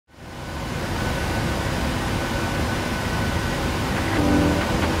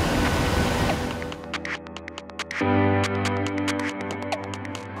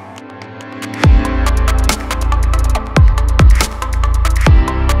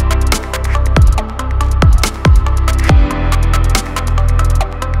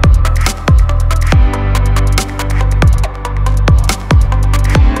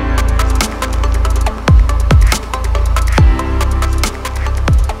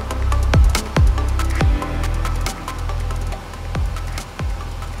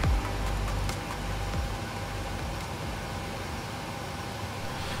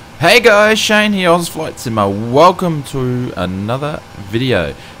Hey guys, Shane here, FSElite Simmer. Welcome to another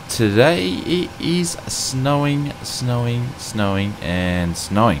video. Today it is snowing. Wasn't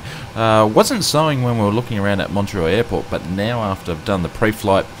snowing when we were looking around at Montreal Airport, but now after I've done the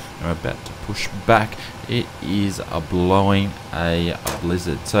pre-flight, I'm about to push back. It is blowing a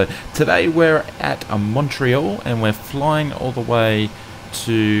blizzard. So today we're at Montreal and we're flying all the way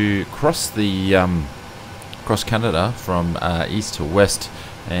to cross Canada from east to west,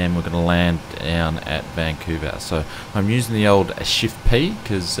 and we're going to land down at Vancouver. So I'm using the old Shift P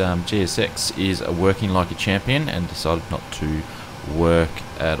because GSX is working like a champion and decided not to work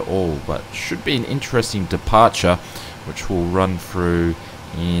at all, but should be an interesting departure which we'll run through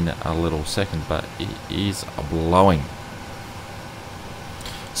in a little second. But it is blowing.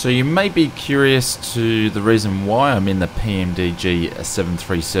 So you may be curious to the reason why I'm in the PMDG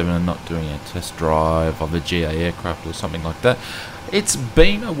 737 and not doing a test drive of a GA aircraft or something like that. It's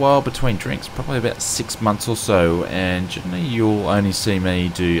been a while between drinks, probably about 6 months or so, and generally you'll only see me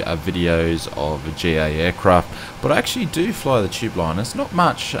do videos of a GA aircraft, but I actually do fly the tubeliners. Not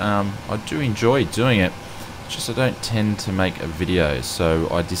much, I do enjoy doing it, just I don't tend to make videos, so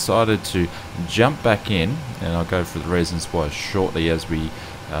I decided to jump back in, and I'll go through the reasons why shortly as we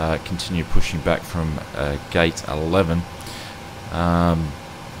continue pushing back from gate 11.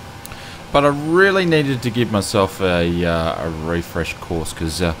 But I really needed to give myself a refresh course,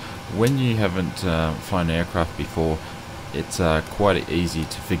 because when you haven't flown an aircraft before, it's quite easy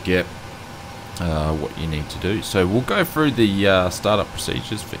to forget what you need to do. So we'll go through the startup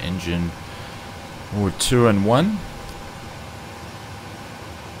procedures for engine 2 and 1.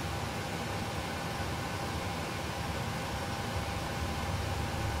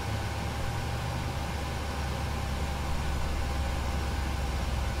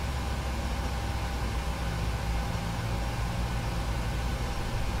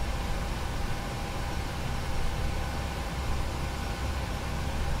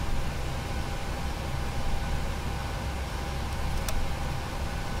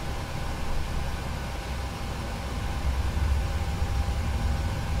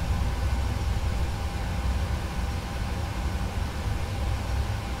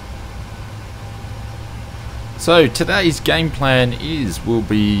 So today's game plan is we'll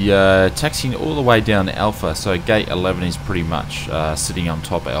be taxiing all the way down to Alpha. So gate 11 is pretty much sitting on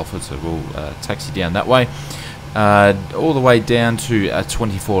top of Alpha, so we'll taxi down that way all the way down to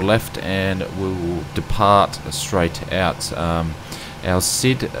 24 left, and we'll depart straight out. Our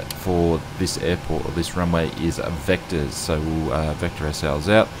SID for this airport or this runway is vectors, so we'll vector ourselves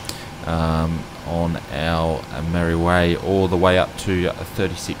out on our merry way all the way up to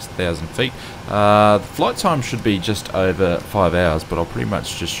 36,000 feet. The flight time should be just over 5 hours, but I'll pretty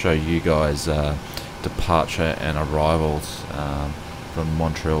much just show you guys departure and arrivals from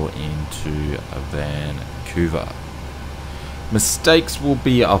Montreal into Vancouver. Mistakes will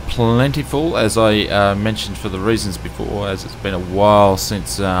be plentiful, as I mentioned for the reasons before, as it's been a while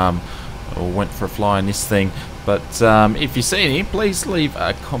since I went for a fly in this thing. But if you see any, please leave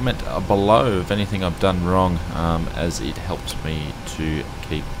a comment below of anything I've done wrong, as it helps me to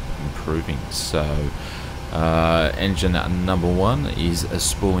keep improving. So engine number 1 is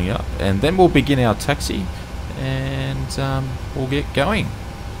spooling up, and then we'll begin our taxi and we'll get going.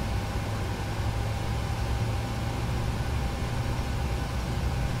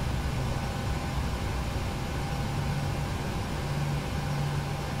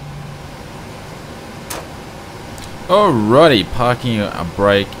 Alrighty, parking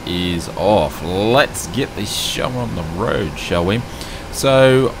brake is off. Let's get this show on the road, shall we?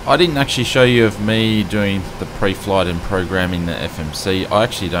 So I didn't actually show you of me doing the pre-flight and programming the FMC. I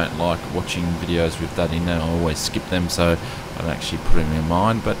actually don't like watching videos with that in there. I always skip them, so I don't actually put them in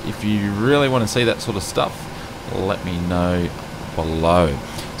mind. But if you really want to see that sort of stuff, let me know below.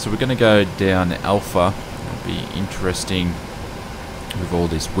 So we're going to go down Alpha. It'll be interesting with all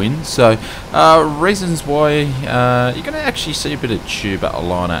this wind. So reasons why you're going to actually see a bit of tube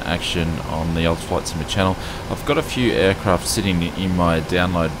aligner action on the FSElite Simmer channel. I've got a few aircraft sitting in my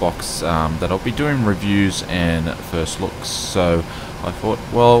download box that I'll be doing reviews and first looks, so I thought,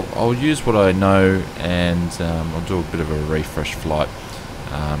 well, I'll use what I know and I'll do a bit of a refresh flight,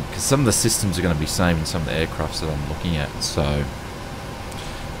 because some of the systems are going to be same in some of the aircrafts that I'm looking at. So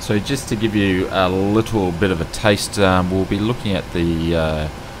just to give you a little bit of a taste, we'll be looking at the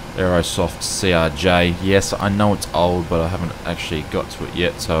Aerosoft CRJ. Yes, I know it's old, but I haven't actually got to it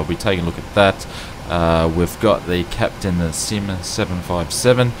yet, so I'll be taking a look at that. We've got the Captain the Sim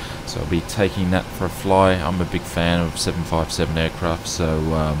 757, so I'll be taking that for a fly. I'm a big fan of 757 aircraft,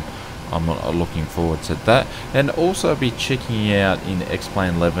 so I'm looking forward to that. And also I'll be checking out in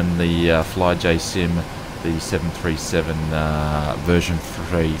Xplane 11 the FlyJ Sim, the 737 version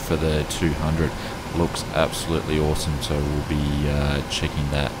 3 for the 200. Looks absolutely awesome, so we'll be checking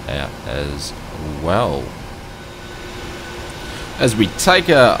that out as well. As we take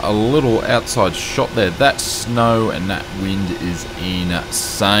a little outside shot there, that snow and that wind is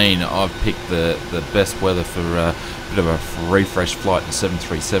insane. I've picked the best weather for a bit of a refresh flight in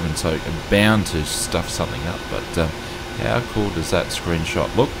 737, so bound to stuff something up. But how cool does that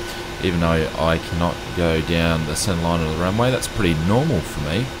screenshot look? Even though I cannot go down the center line of the runway, that's pretty normal for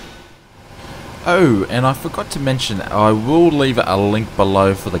me. Oh, and I forgot to mention, I will leave a link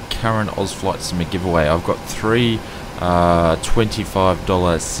below for the current Ozflight Simmer giveaway. I've got 3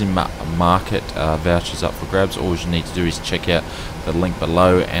 $25 Sim Market vouchers up for grabs. All you need to do is check out the link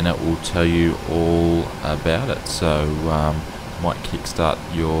below and it will tell you all about it. So might kickstart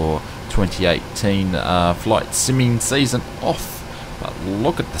your 2018 flight simming season off. But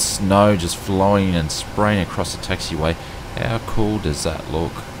look at the snow just flowing and spraying across the taxiway. How cool does that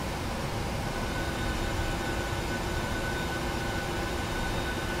look?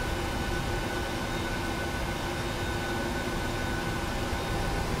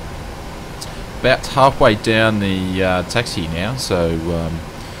 About halfway down the taxi now, so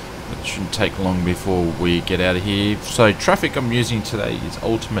it shouldn't take long before we get out of here. So traffic I'm using today is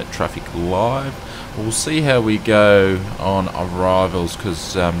Ultimate Traffic Live. We'll see how we go on arrivals,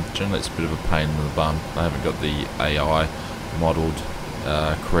 because generally it's a bit of a pain in the bum. I haven't got the AI modelled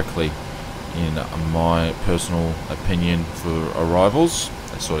correctly, in my personal opinion, for arrivals.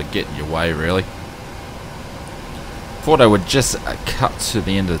 They sort of get in your way, really. Thought I would just cut to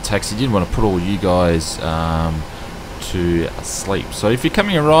the end of the taxi. Didn't want to put all you guys to sleep. So if you're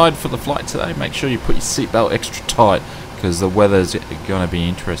coming a ride for the flight today, make sure you put your seatbelt extra tight, because the weather's going to be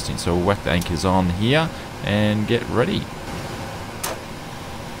interesting. So we'll whack the anchors on here and get ready.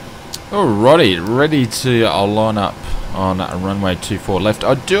 Alrighty, ready to line up on runway 24 left.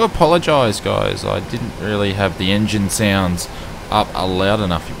 I do apologise, guys. I didn't really have the engine sounds up loud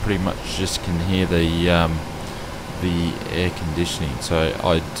enough. You pretty much just can hear the air conditioning, so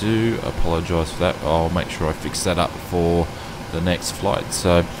I do apologise for that. I'll make sure I fix that up for the next flight.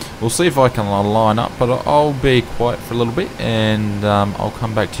 So we'll see if I can line up, but I'll be quiet for a little bit, and I'll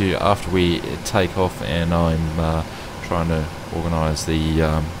come back to you after we take off and I'm trying to organise the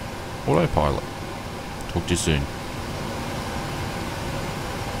autopilot. Talk to you soon.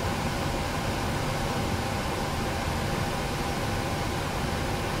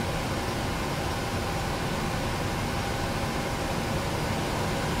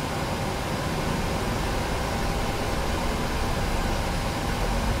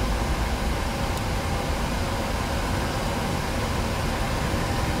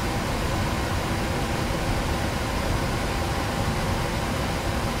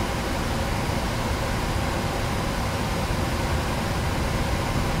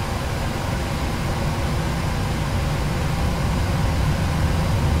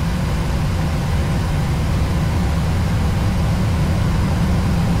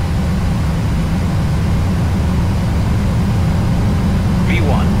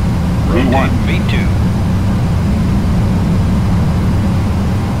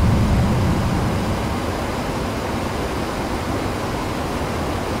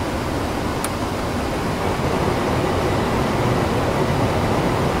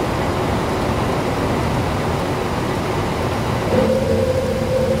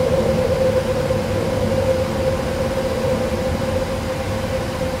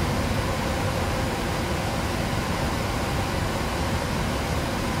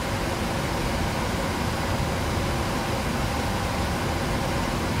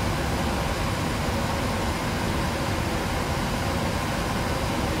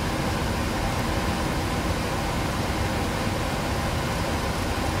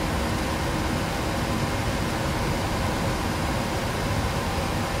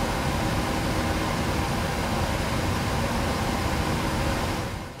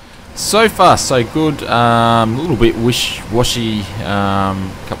 So far so good. A little bit wish-washy,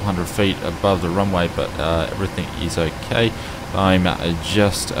 a couple hundred feet above the runway, but everything is okay. I'm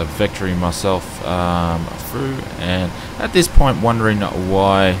just vectoring myself through, and at this point wondering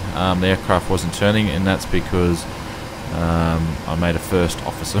why the aircraft wasn't turning, and that's because I made a first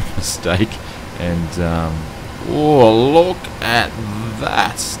officer mistake. And oh, look at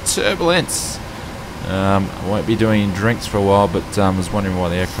that turbulence! I won't be doing drinks for a while, but was wondering why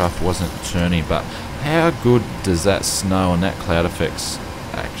the aircraft wasn't turning. But how good does that snow and that cloud effects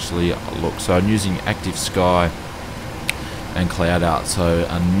actually look? So I'm using Active Sky and cloud out. So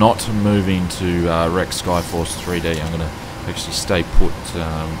not moving to Rex Skyforce 3D. I'm going to actually stay put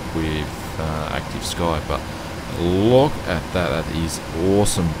with Active Sky. But look at that. That is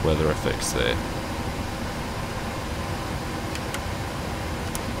awesome weather effects there.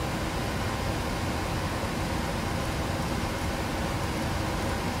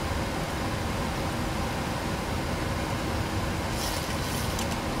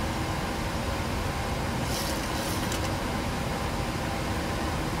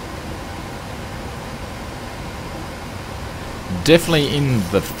 Definitely in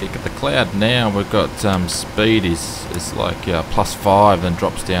the thick of the cloud now. We've got speed is like +5, then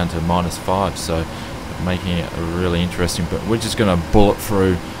drops down to -5, so making it really interesting. But we're just going to bullet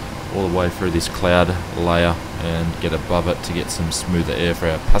through all the way through this cloud layer and get above it to get some smoother air for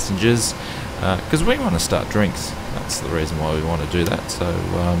our passengers, because we want to start drinks. That's the reason why we want to do that. So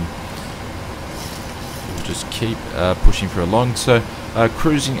we'll just keep pushing through along. So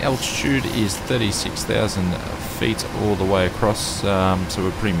cruising altitude is 36,000 feet all the way across, so we're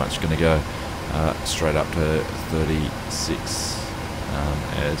pretty much going to go straight up to 36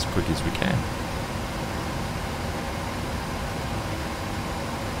 as quick as we can.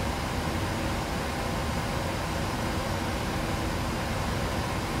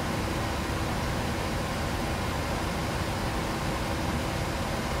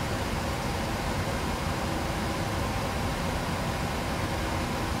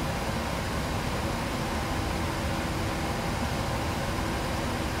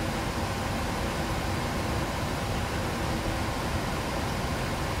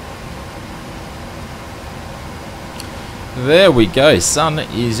 There we go, sun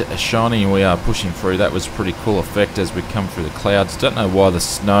is shining, we are pushing through. That was a pretty cool effect as we come through the clouds. Don't know why the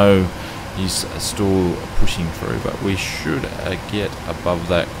snow is still pushing through, but we should get above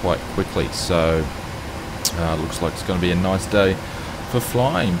that quite quickly. So looks like it's going to be a nice day for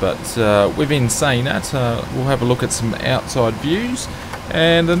flying. But within saying that, we'll have a look at some outside views,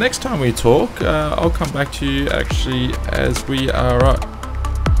 and the next time we talk, I'll come back to you actually as we are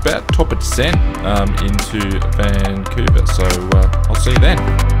about top of descent into Vancouver. So I'll see you then.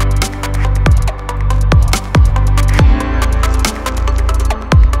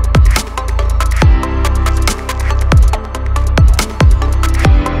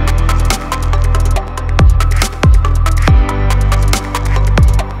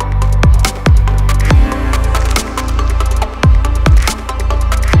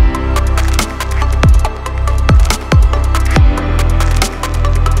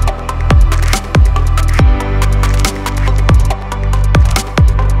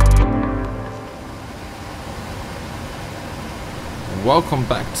 Welcome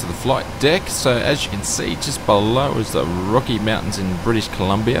back to the flight deck. So as you can see, just below is the Rocky Mountains in British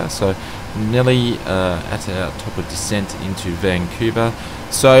Columbia, so nearly at our top of descent into Vancouver.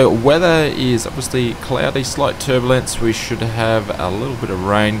 So weather is obviously cloudy, slight turbulence. We should have a little bit of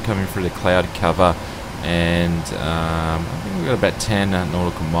rain coming through the cloud cover, and I think we've got about 10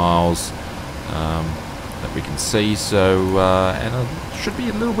 nautical miles that we can see. So and it should be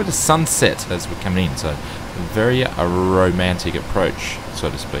a little bit of sunset as we're coming in, so very romantic approach, so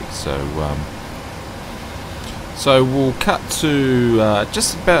to speak. So we'll cut to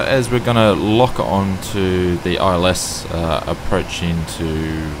just about as we're going to lock on to the ILS approach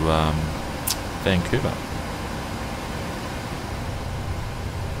into Vancouver.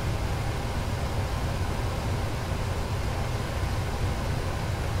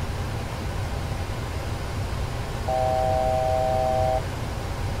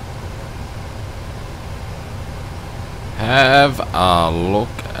 Have a look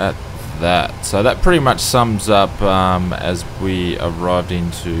at that. So that pretty much sums up as we arrived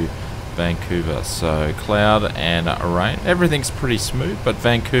into Vancouver. So cloud and rain, everything's pretty smooth, but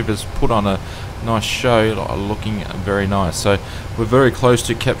Vancouver's put on a nice show, looking very nice. So we're very close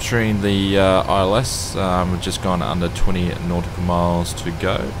to capturing the ILS. We've just gone under 20 nautical miles to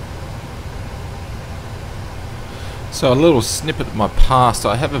go. So a little snippet of my past.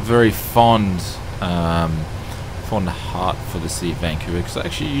 I have a very fond heart for the city of Vancouver, because I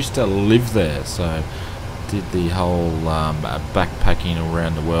actually used to live there. So did the whole backpacking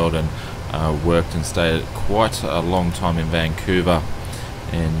around the world, and worked and stayed quite a long time in Vancouver,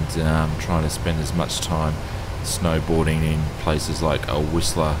 and trying to spend as much time snowboarding in places like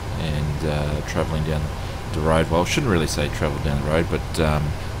Whistler, and travelling down the road. Well, I shouldn't really say travel down the road, but a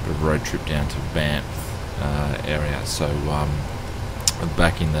road trip down to Banff area. So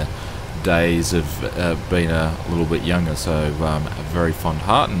back in the days of being a little bit younger, so a very fond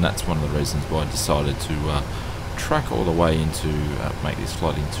heart, and that's one of the reasons why I decided to track all the way into make this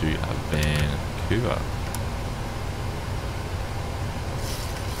flight into Vancouver.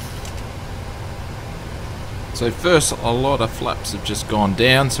 So first, a lot of flaps have just gone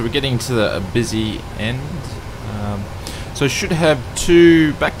down, so we're getting to the busy end. So should have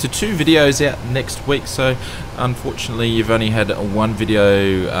back to two videos out next week. So unfortunately you've only had one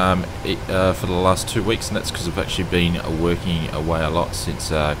video for the last 2 weeks, and that's because I've actually been working away a lot since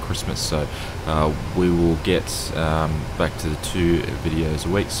Christmas. So we will get back to the 2 videos a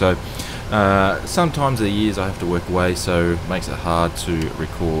week. So sometimes of the years I have to work away, so it makes it hard to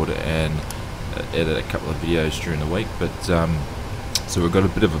record and edit a couple of videos during the week. But so we've got a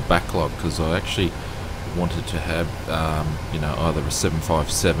bit of a backlog because I actually wanted to have you know, either a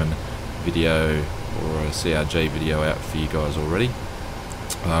 757 video or a CRG video out for you guys already.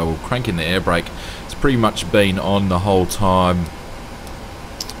 We'll crank in the air brake. It's pretty much been on the whole time,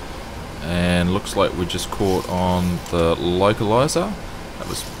 and looks like we just caught on the localizer. That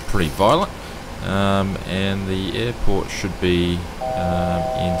was pretty violent, and the airport should be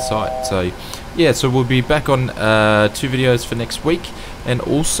in sight. So yeah, so we'll be back on 2 videos for next week, and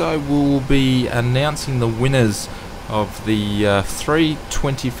also we'll be announcing the winners of the 3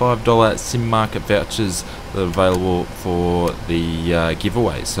 $25 Sim Market vouchers that are available for the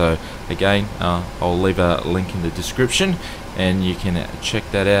giveaway. So again, I'll leave a link in the description and you can check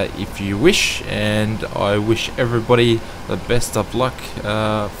that out if you wish, and I wish everybody the best of luck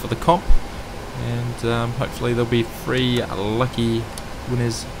for the comp, and hopefully there'll be 3 lucky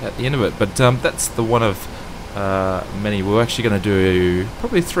winners at the end of it. But that's the one of many. We're actually going to do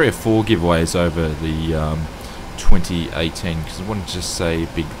probably 3 or 4 giveaways over the 2018, because I want to just say a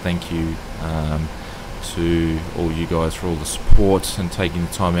big thank you to all you guys for all the support and taking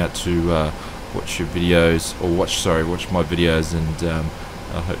the time out to watch your videos, or watch my videos, and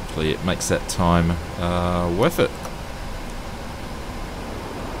hopefully it makes that time worth it.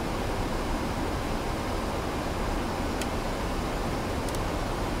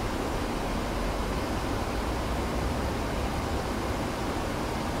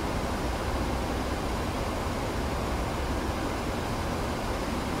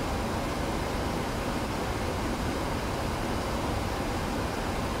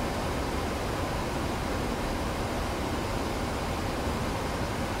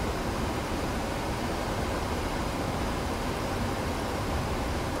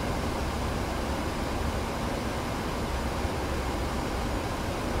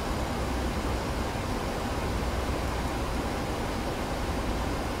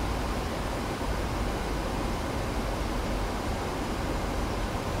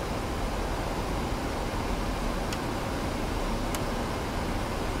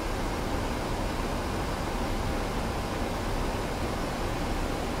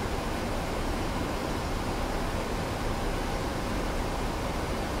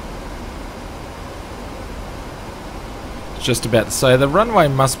 Just about to say the runway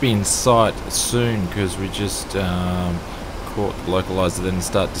must be in sight soon, because we just caught the localizer, then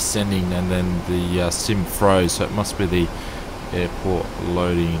start descending, and then the sim froze, so it must be the airport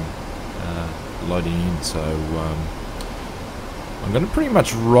loading in. So I'm going to pretty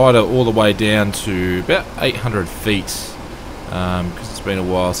much ride it all the way down to about 800 feet, because it's been a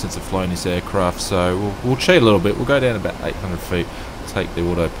while since I've flown this aircraft. So we'll cheat a little bit. We'll go down about 800 feet, take the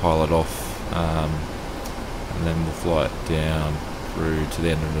autopilot off, and then we'll fly it down through to the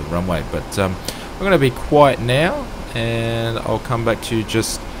end of the runway. But I'm going to be quiet now, and I'll come back to you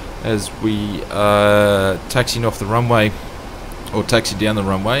just as we taxiing off the runway, or taxi down the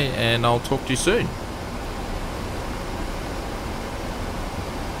runway, and I'll talk to you soon.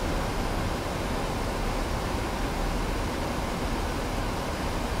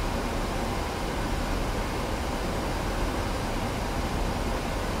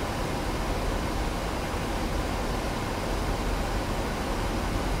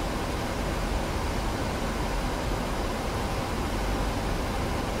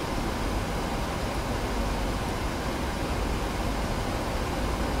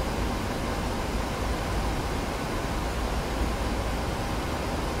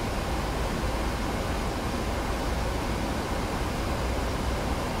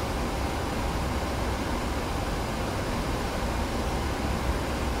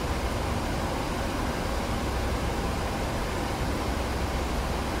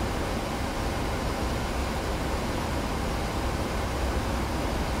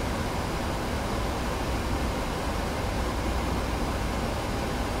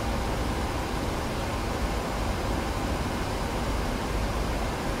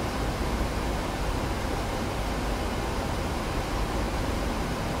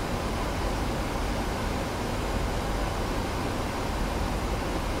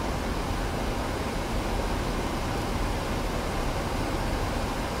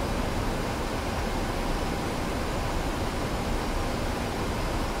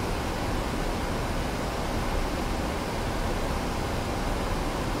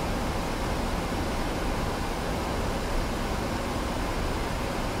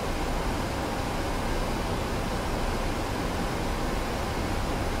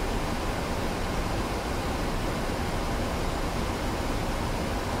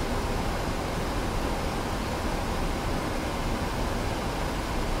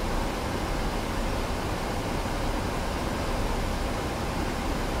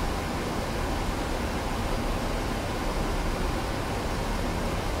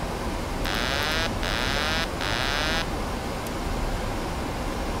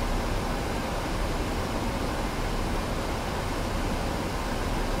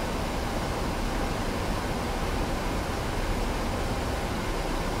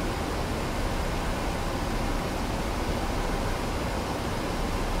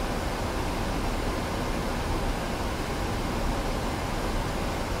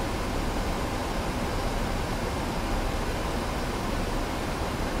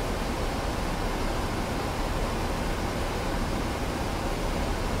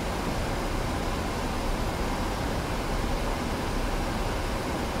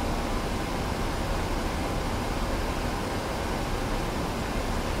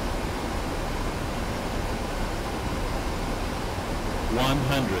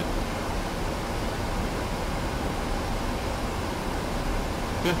 100,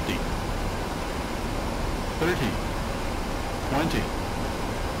 50, 30, 20,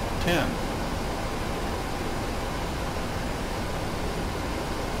 10.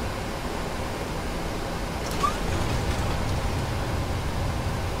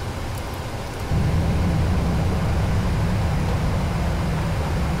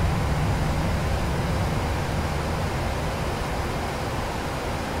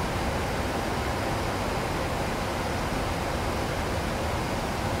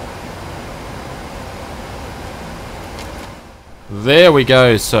 There we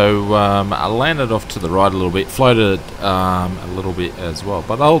go. So I landed off to the right a little bit, floated a little bit as well,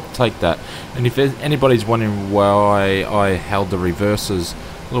 but I'll take that. And if anybody's wondering why I held the reverses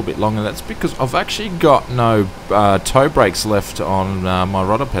a little bit longer, that's because I've actually got no toe brakes left on my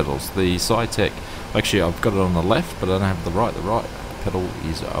rudder pedals. The Cytec, actually I've got it on the left, but I don't have the right. The right pedal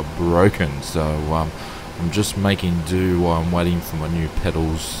is broken, so I'm just making do while I'm waiting for my new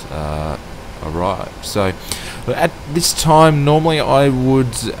pedals arrive. So at this time normally I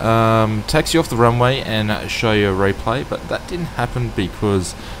would taxi off the runway and show you a replay, but that didn't happen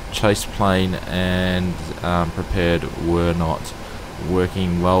because ChasePlane and Prepared were not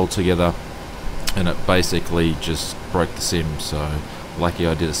working well together, and it basically just broke the sim. So lucky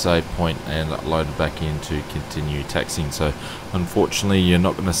I did a save point and loaded back in to continue taxiing. So unfortunately you're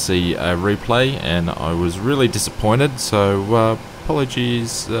not going to see a replay, and I was really disappointed, so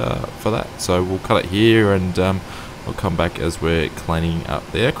apologies for that. So we'll cut it here, and we'll come back as we're cleaning up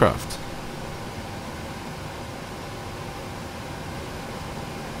the aircraft.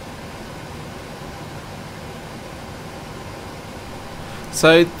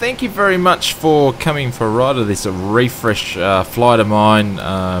 So thank you very much for coming for a ride of this refresh flight of mine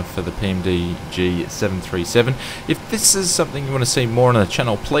for the PMDG 737. If this is something you want to see more on the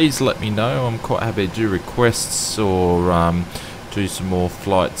channel, please let me know. I'm quite happy to do requests or do some more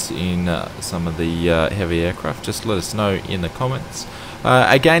flights in some of the heavy aircraft. Just let us know in the comments.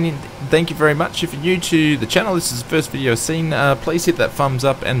 Again, thank you very much. If you're new to the channel, this is the first video I've seen, please hit that thumbs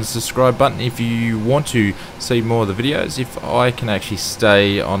up and the subscribe button if you want to see more of the videos. If I can actually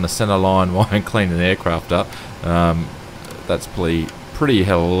stay on the center line while I'm cleaning the aircraft up, that's pretty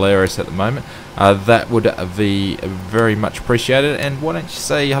hilarious at the moment. That would be very much appreciated, and why don't you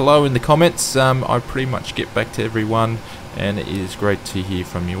say hello in the comments. I pretty much get back to everyone, and it is great to hear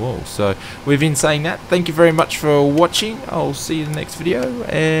from you all. So with in saying that, thank you very much for watching. I'll see you in the next video,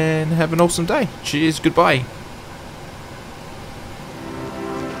 and have an awesome day. Cheers, goodbye.